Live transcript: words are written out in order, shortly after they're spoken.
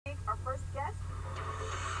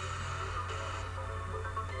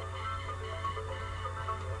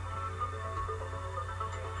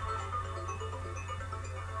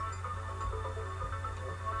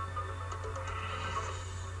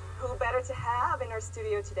better to have in our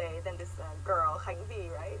studio today than this girl, Khánh,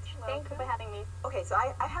 right? Thank you for having me. Okay, so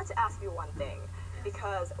I had to ask you one thing,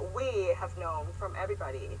 because we have known from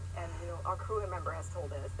everybody, and our crew member has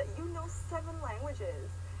told us that you know 7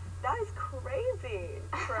 languages. That is crazy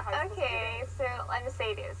for a high school Okay, student. so let me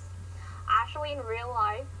say this. Actually, in real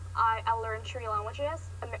life, I learned 3 languages: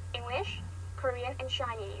 English, Korean, and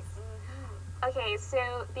Chinese. Okay,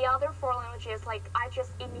 so the other 4 languages, like, I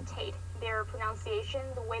just imitate their pronunciation,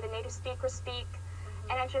 the way the native speakers speak,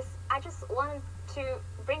 and I just wanted to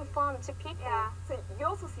bring fun to people. Yeah. So you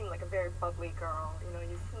also seem like a very bubbly girl.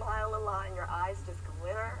 You smile a lot and your eyes just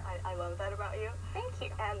glitter. I love that about you. Thank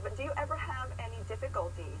you. But do you ever have any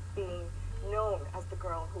difficulties being known as the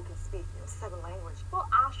girl who can speak 7 languages? Well,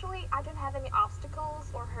 actually, I don't have any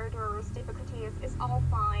obstacles or hurdles, difficulties. It's all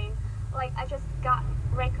fine. Like, I just got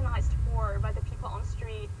recognized more by the people on the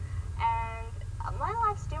street, and my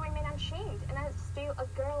life still remains unchanged, and I'm still a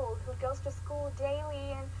girl who goes to school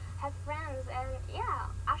daily and have friends, and yeah,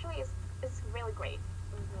 actually it's really great.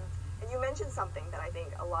 And you mentioned something that I think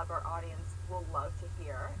a lot of our audience will love to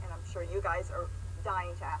hear, and I'm sure you guys are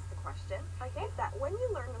dying to ask the question. Okay. Is that when you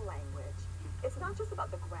learn a language, it's not just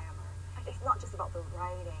about the grammar, it's not just about the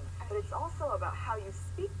writing, but it's also about how you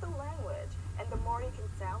speak the language, and the more you can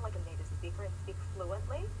sound like a native speaker and speak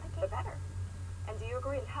fluently, the better. And do you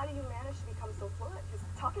agree? And how do you manage to become so fluent? Because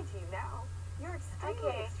talking to you now, you're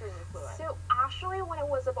extremely fluent. So actually, when I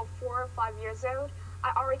was about 4 or 5 years old,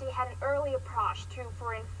 I already had an early approach to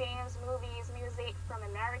foreign films, movies, music from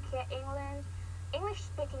America, England,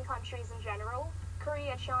 English-speaking countries in general,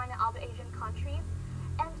 Korea, China, other Asian countries.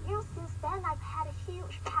 And since then I've had a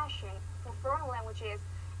huge passion for foreign languages,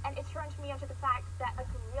 and it turned me onto the fact that I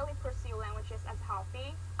could really pursue languages as a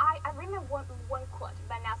hobby. I remember one quote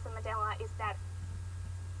by Nelson Mandela is that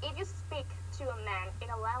if you speak to a man in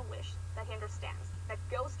a language that he understands, that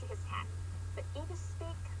goes to his head, but if you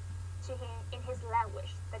speak to him in his language,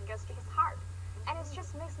 that goes to his heart. And it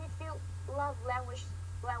just makes me love language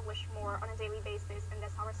more on a daily basis, and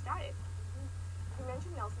that's how I started. You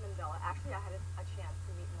mentioned Nelson Mandela. Actually, I had a chance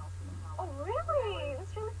to meet Nelson Mandela. Oh, really?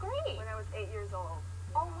 That's really great. When I was 8 years old.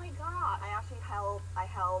 Oh my gosh. I actually held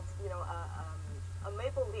a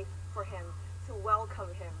maple leaf for him to welcome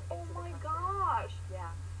him into the country. Gosh. Yeah.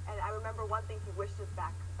 And I remember one thing he wished us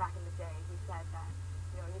back in the day. He said that,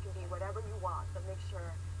 you can be whatever you want, but make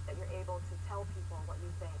sure that you're able to tell people what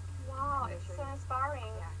you think. Wow, it's so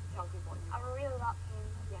inspiring. Yeah, tell people what you think. I really love him.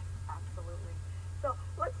 Yes, absolutely. So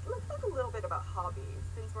let's talk a little bit about hobbies,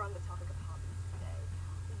 since we're on the topic of hobbies today.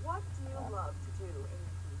 What do you love to do in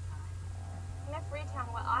your free time? In my free time,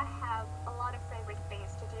 well, I have a lot of favorite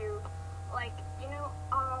things to do. Like,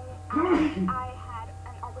 I had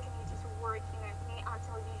an opportunity to work in Nghê An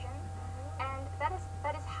television, and that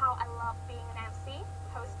is how I love being an MC,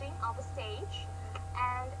 hosting on the stage,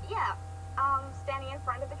 and yeah, standing in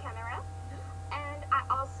front of the camera. And I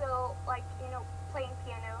also like, playing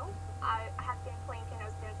piano. I have been playing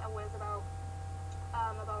piano since I was about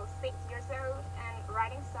 6 years old, and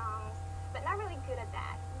writing songs, but not really good at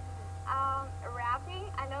that. Rapping,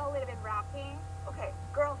 I know a little bit rapping. Okay,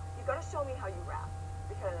 girl, you gotta show me how you rap,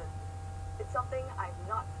 because it's something I've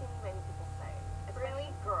not seen many people say. Especially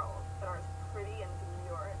girls that are as pretty and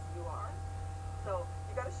demure as you are. So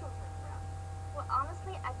you gotta show me how you rap. Well,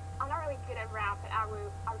 honestly, I'm not really good at rap, but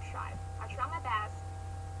I'll try. I'll try my best.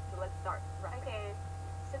 So let's start rapping. Okay.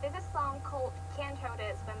 So there's a song called Can't Hold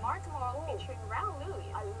It by Mark Moore featuring Raul Louis.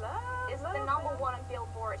 I love It's the number 1 on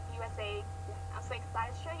Billboard USA. I'm so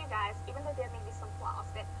excited to show you guys, even though there may be some flaws,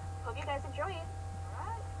 but hope you guys enjoy it.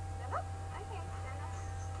 Alright, stand up. Okay, stand up.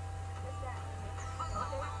 Let's dance.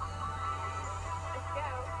 Okay. Let's go.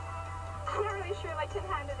 I'm not really sure if I can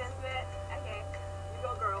handle this, but okay. You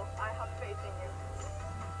go, girl. I have faith in you.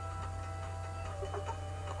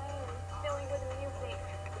 Feeling with the music.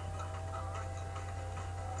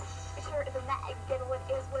 Sure is a mag, get what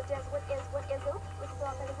is, what does, what is, oh. This is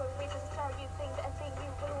all better for a reason to start you think and think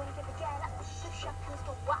you will when you get together. The shock comes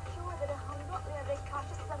to watch you with it, humble, they're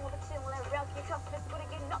cautious, some of the chill, and rock you tough, this would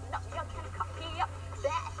again, no, you can't copy up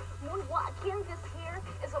that. Moonwalking, this here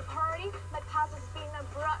is a party, my past has been a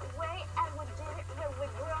Broadway, and we did it where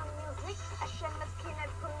we grew on music. I shed my skin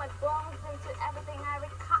and put my bones into everything I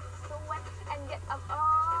record, so wet, and yet I'm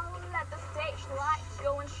all let the stage light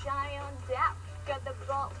go and shine on down. Got the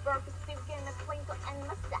ball, burger, in a twinkle, and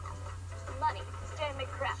my style. Money, stand my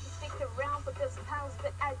crap, stick around for those pounds,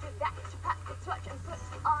 but I do that to pack the touch and put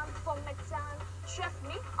on for my time. Trust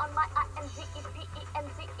me on my INDEPENDENT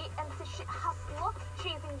shit hustler.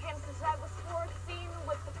 Chasing dreams since I was 14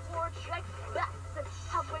 with the portrait bats.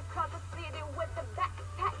 Halfway across the city with the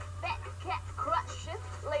backpack, fat cat crushes.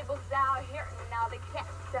 Labels out. out here, now they can't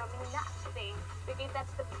tell me nothing. We give that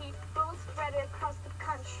to the people spread it across the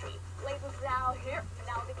country. Labels out here,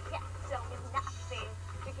 now they can't tell me nothing.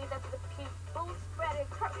 We give that to the people spread it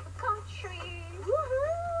across the country.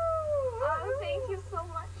 Woohoo! Thank you so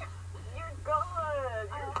much. You're good.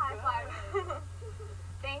 You're High good. five.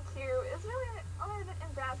 Thank you. It's really a little bit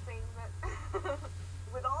embarrassing, but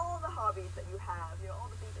With all the hobbies that you have, you know,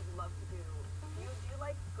 all the things that you love to do, do you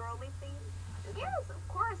like girly things? yes, of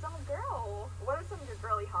course, I'm a girl. What are some of your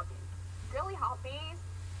girly hobbies? Girly hobbies,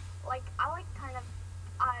 like I like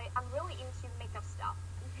I'm really into makeup stuff.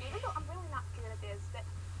 Even though I'm really not good at this, but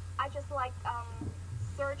I just like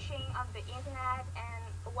searching on the internet and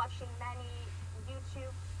watching many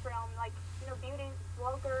YouTube from like beauty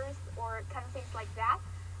vloggers or kind of things like that.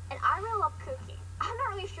 And I really love cooking. I'm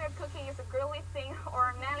not really sure if cooking is a girly thing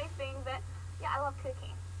or a manly thing, but yeah, I love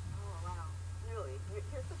cooking. Oh, wow. Really?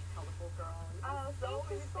 You're such a colorful girl. You have Thank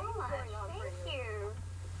you many so things much. going on for Thank you.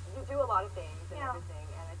 You do a lot of things and Yeah. everything,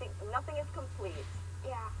 and I think nothing is complete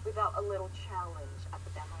Yeah. without a little challenge at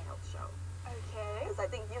the 8IELTS show. Okay. Because I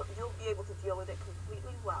think you'll be able to deal with it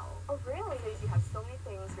completely well. Oh, really? Because you have so many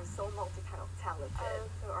things, you're so multi-talented.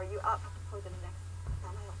 So are you up for the next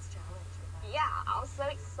 8IELTS challenge? Yeah, I'm so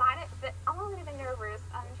excited, but I'm a little bit nervous.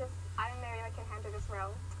 I don't know if I can handle this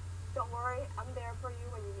well. Don't worry, I'm there for you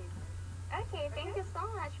when you need me. Okay, thank you so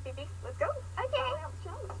much, baby. Let's go. Okay. 8IELTS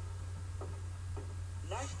challenge.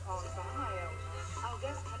 Next on 8IELTS, our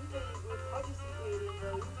guest Khánh will participate in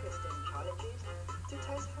the interesting challenges to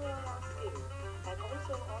test her skills and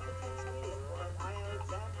also on the test meeting for an IELTS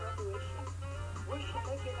exam preparation. Will she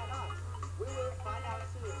make it or not? We will find out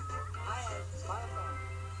soon. IELTS Marathon.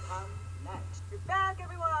 Come next. You're back,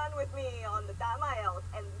 everyone, with me on the 8IELTS,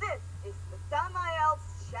 and this is the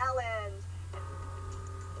 8IELTS challenge.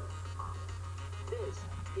 This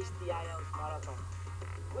is the IELTS Marathon.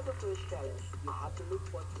 With the first challenge, you have to look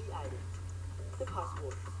for 3 items: the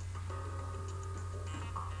password,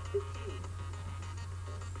 the key,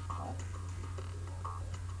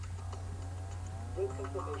 the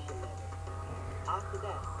confirmation letter. After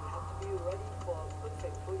that, you have to be ready for a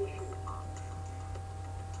perfect photo shoot.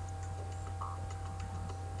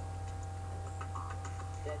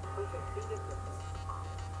 Then perfect fingerprints.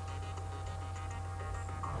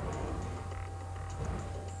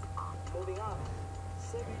 Moving on,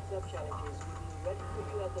 series of challenges will be ready for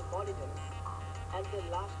you at the monitor. And the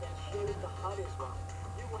last and surely the hardest one,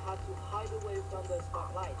 you will have to hide away from the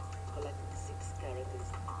spotlight, collect 6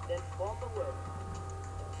 characters, then form a word.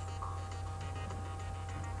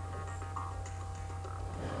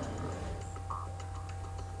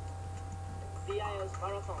 The IELTS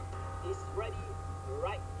Marathon is ready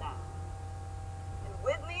right now. And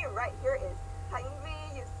with me right here is Khánh.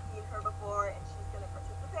 You've seen her before, and she's going to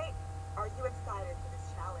participate. Are you excited for this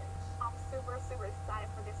challenge? I'm super, super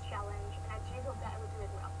excited for this challenge, and I do hope that I will do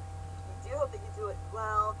it well. You do hope that you do it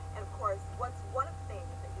well, and of course, what's one of the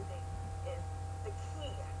things that you think is the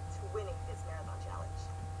key to winning this marathon challenge?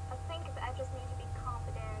 I think that I just need to be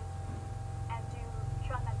confident and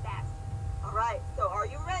try my best. All right, so are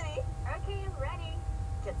you ready? Okay, I'm ready.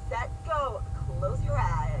 Get set, go. Close your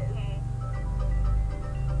eyes. Okay.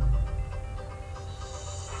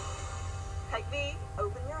 Khánh,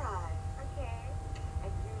 open your eyes. Okay.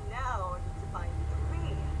 And you now need to find 3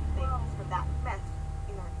 things from that mess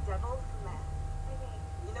in our devil's mess. Okay.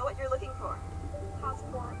 You know what you're looking for?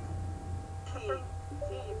 Passport. Keys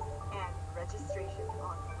and registration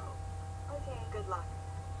envelope. Okay. Good luck.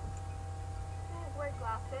 I wear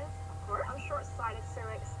glasses. Of course. I'm short-sighted, so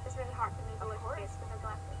it's really hard for me to Of look course. at this with the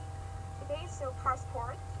glasses. Okay, so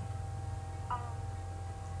passport.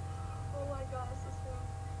 Oh my gosh, this is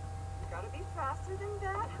You gotta be faster than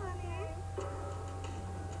that, honey.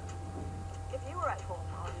 If you were at home,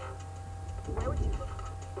 audience, where would you look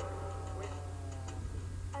for?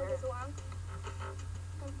 Where? this one.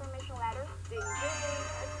 Confirmation letter. Ding ding.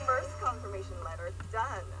 First confirmation letter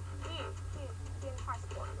done. Key and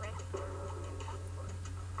passport, right?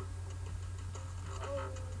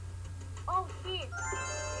 Oh, key.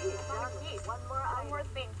 Key, done. Key. One more One item. more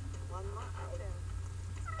thing. One more item.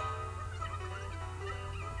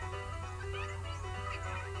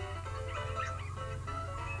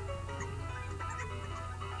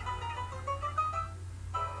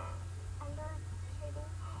 Under table.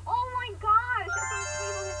 Oh my gosh! It's on the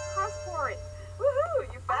table. His passport.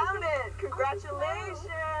 Woohoo! You found it! Congratulations!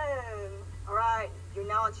 Alright, you're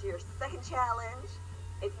now onto your second challenge.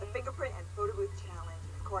 It's the fingerprint and photo booth challenge.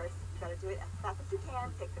 Of course, you gotta do it as fast as you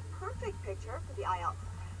can. Take the perfect picture for the IELTS.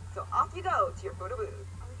 So off you go to your photo booth.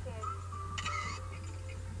 Okay.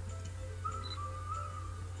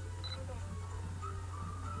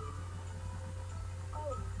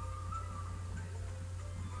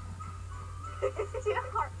 It's too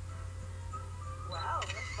hard. Wow,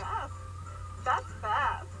 that's fast. That's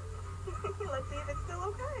fast. Let's see if it's still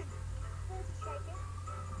okay. Let's check it.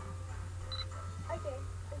 Okay.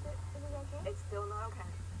 Is it okay? It's still not okay.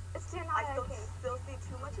 It's still I not okay. still see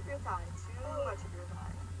too much of your thigh. Too much of your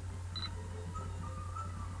thigh.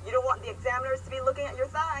 You don't want the examiners to be looking at your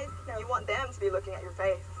thighs. No. You want them to be looking at your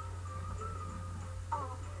face.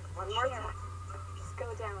 Oh, One more here. time. Just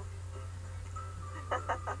go down.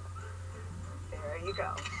 There you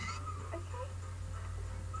go. Okay.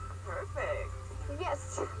 Perfect.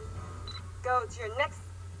 Yes. Go to your next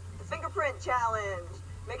fingerprint challenge.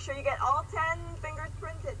 Make sure you get all 10 fingers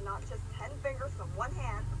printed, not just 10 fingers from one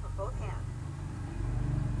hand, but from both hands.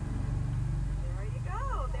 There you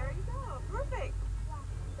go. There you go. Perfect.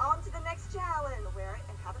 On to the next challenge. Wear it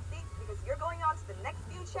and have a seat because you're going on to the next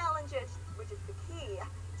few challenges, which is the key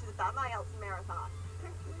to the 8IELTS marathon.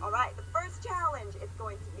 All right, the first challenge is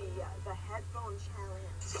going to be the headphone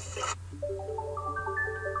challenge.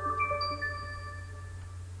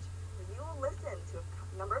 You will listen to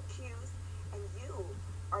a number of cues, and you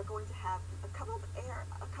are going to have a couple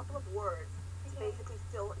of words basically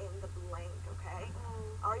fill in the blank, okay?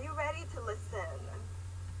 Are you ready to listen?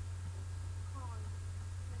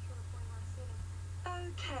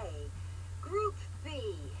 Okay, Group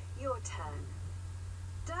B, your turn.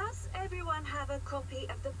 Does everyone have a copy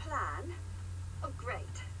of the plan? Oh,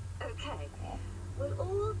 great. Okay. We'll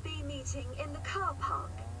all be meeting in the car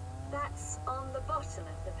park. That's on the bottom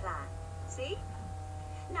of the plan. See?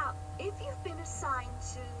 Now, if you've been assigned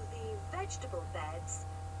to the vegetable beds,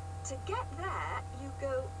 to get there, you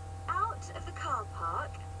go out of the car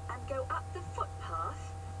park and go up the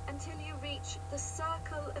footpath until you reach the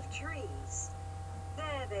circle of trees.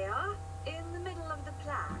 There they are, in the middle of the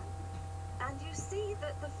plan. And you see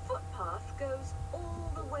that the footpath goes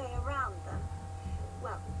all the way around them.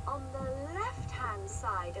 Well, on the left-hand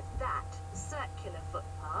side of that circular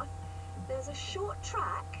footpath, there's a short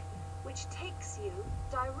track which takes you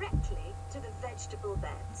directly to the vegetable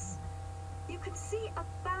beds. You can see a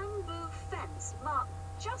bamboo fence marked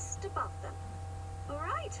just above them. All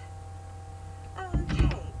right?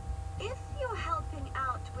 Okay, if you're helping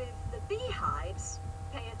out with the beehives,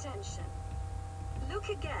 pay attention. Look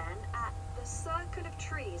again at the circle of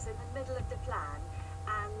trees in the middle of the plan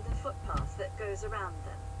and the footpath that goes around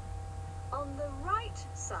them. On the right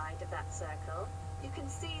side of that circle, you can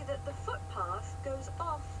see that the footpath goes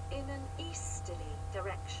off in an easterly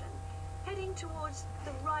direction, heading towards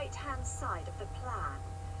the right-hand side of the plan.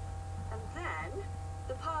 And then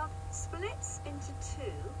the path splits into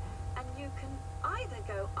two, and you can either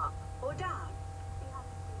go up or down.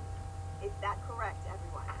 Is that correct,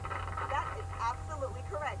 everyone? That is absolutely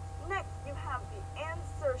correct. Next, you have the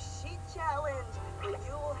answer sheet challenge, where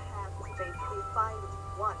you will have to basically find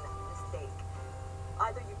one mistake.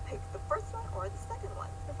 Either you pick the first one or the second one.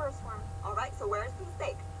 The first one. All right, so where is the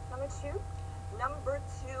mistake? Number 2. Number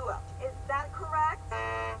 2. Is that correct?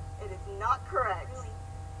 It is not correct. Really?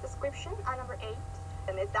 Description, number 8.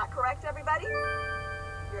 And is that correct, everybody?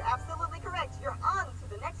 You're absolutely correct. You're on to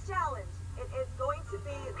the next challenge. It is going to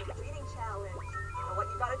be the reading challenge. And what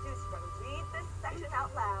you gotta do is you gotta read this section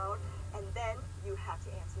out loud, and then you have to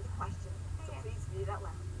answer the question. So please read it out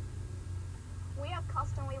loud. We are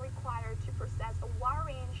constantly required to process a wide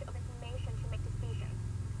range of information to make decisions.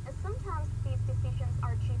 And sometimes these decisions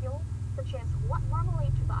are trivial, such as what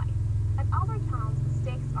marmalade to buy. At other times, the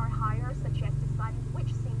stakes are higher, such as deciding which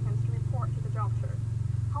symptoms to report to the doctor.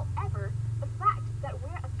 However, the fact that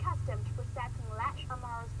we're accustomed to processing large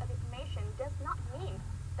amounts of information does not mean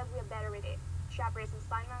that we're better at it. Chabris and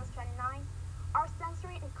Simon's 29. Our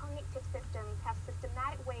sensory and cognitive systems have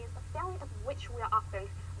systematic ways of failing of which we are often,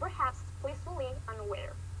 perhaps blissfully,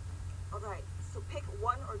 unaware. All right, so pick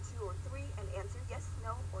 1 or 2 or 3 and answer yes,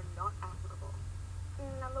 no, or not applicable.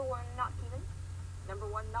 Number 1, not given. Number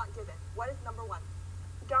 1, not given. What is number 1?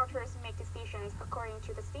 Doctors make decisions according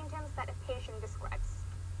to the symptoms that a patient describes.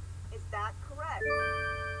 Is that correct?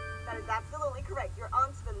 That is absolutely correct. You're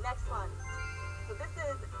on to the next one. So this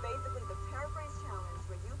is basically the paraphrase challenge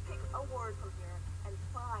where you pick a word from here and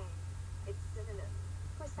find its synonym.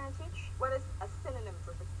 Percentage. What is a synonym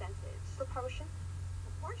for percentage? Proportion.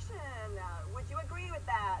 Proportion. Would you agree with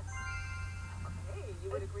that? Okay,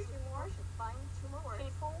 you would agree with proportion. Find 2 more words.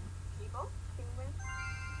 People. People. Human.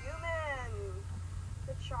 Human.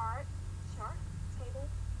 The chart. Chart. Table.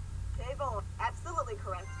 Table. Absolutely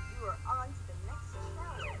correct. You are on to the next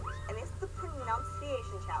challenge. And it's the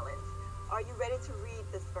pronunciation challenge. Are you ready to read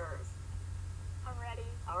this verse? I'm ready.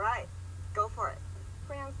 All right, go for it.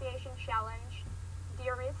 Pronunciation challenge.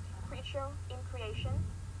 Dearest creature in creation,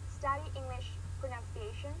 study English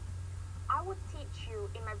pronunciation. I would teach you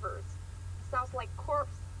in my verse. Sounds like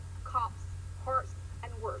corpse, cops, horse,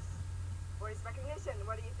 and worse. Voice recognition,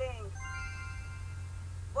 what do you think?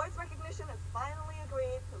 Voice recognition has finally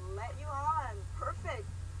agreed to let you on. Perfect.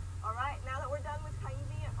 All right, now that we're done with Khánh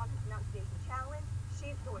on his pronunciation challenge,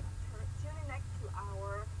 she's going to tune in next to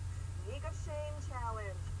our Sneak of Shame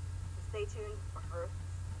challenge. So stay tuned for her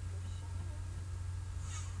Sneak of Shame.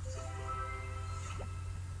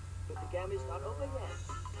 But the game is not over yet.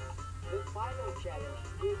 The final challenge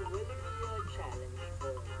will really be a challenge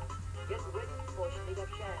for get ready for Sneak of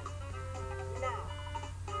Shame. Now,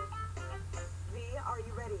 V, are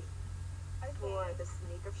you ready for Okay. the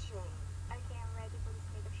Sneak of Shame? Okay, I'm ready for the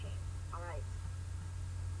Sneak of Shame. All right,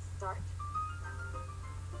 start.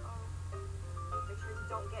 Oh, Make sure you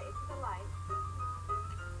don't get into the light.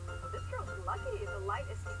 Oh, this girl's lucky. The light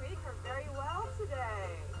is treating her very well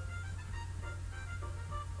today.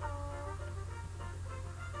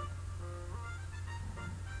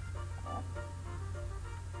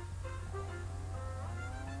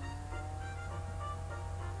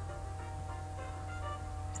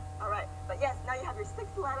 All right, but yes, now you have your 6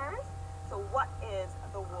 letters. So what is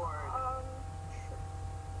the word?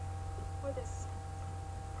 what is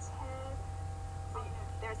Ted? So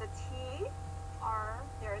there's a T, R,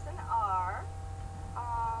 there's an R,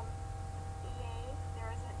 EA,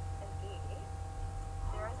 there is an E,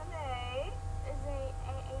 there is an A. is a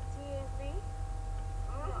D, a V?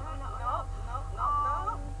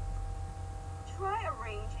 No. Try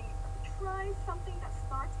arranging, try something that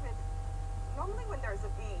starts with, normally when there's a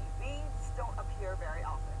V, V's don't appear very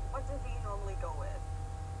often. What does V normally go with?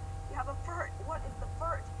 You have a vert. What is the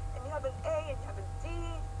vert? And you have an A and you have a D.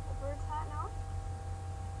 The bird's hat now?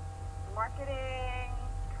 Marketing,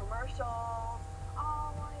 commercials,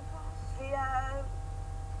 Oh my gosh. CS,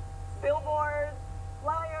 billboards,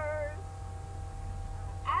 flyers.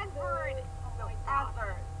 Advert. Oh No, my gosh.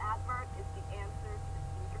 advert. Advert is the answer to the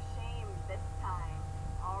Sneak of Shame this time.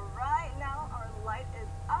 All right, now our light is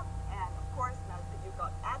up, and of course, now that you've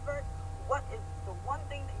got advert, what is the one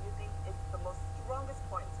thing that you think is the most strongest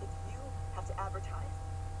points if you have to advertise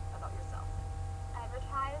about yourself?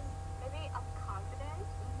 Advertise. Maybe I'm confident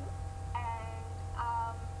and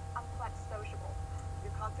I'm quite sociable.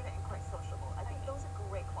 You're confident and quite sociable. I think those are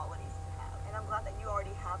great qualities to have, and I'm glad that you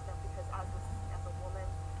already have them because as a woman,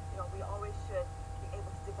 you know, we always should be able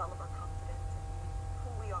to develop our confidence and be who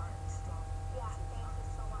we are and strong. Yeah, thank you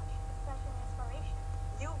so much. It's such an inspiration.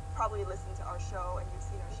 You've probably listened to our show and you've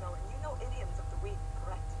seen our show and you know idioms of the week,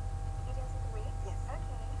 correct? Idioms of the week? Yes.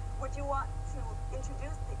 Okay. Would you want to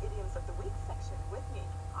introduce the idioms of the week section with me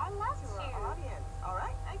I'd love to to. our audience? All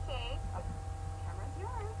right. Okay. Camera's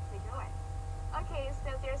yours. Take it away. Okay,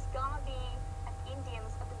 so there's gonna be an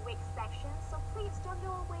idioms of the week section, so please don't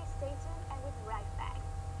go away, stay tuned, and we'll be right back.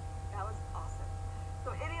 That was awesome.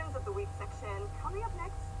 So idioms of the week section coming up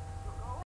next.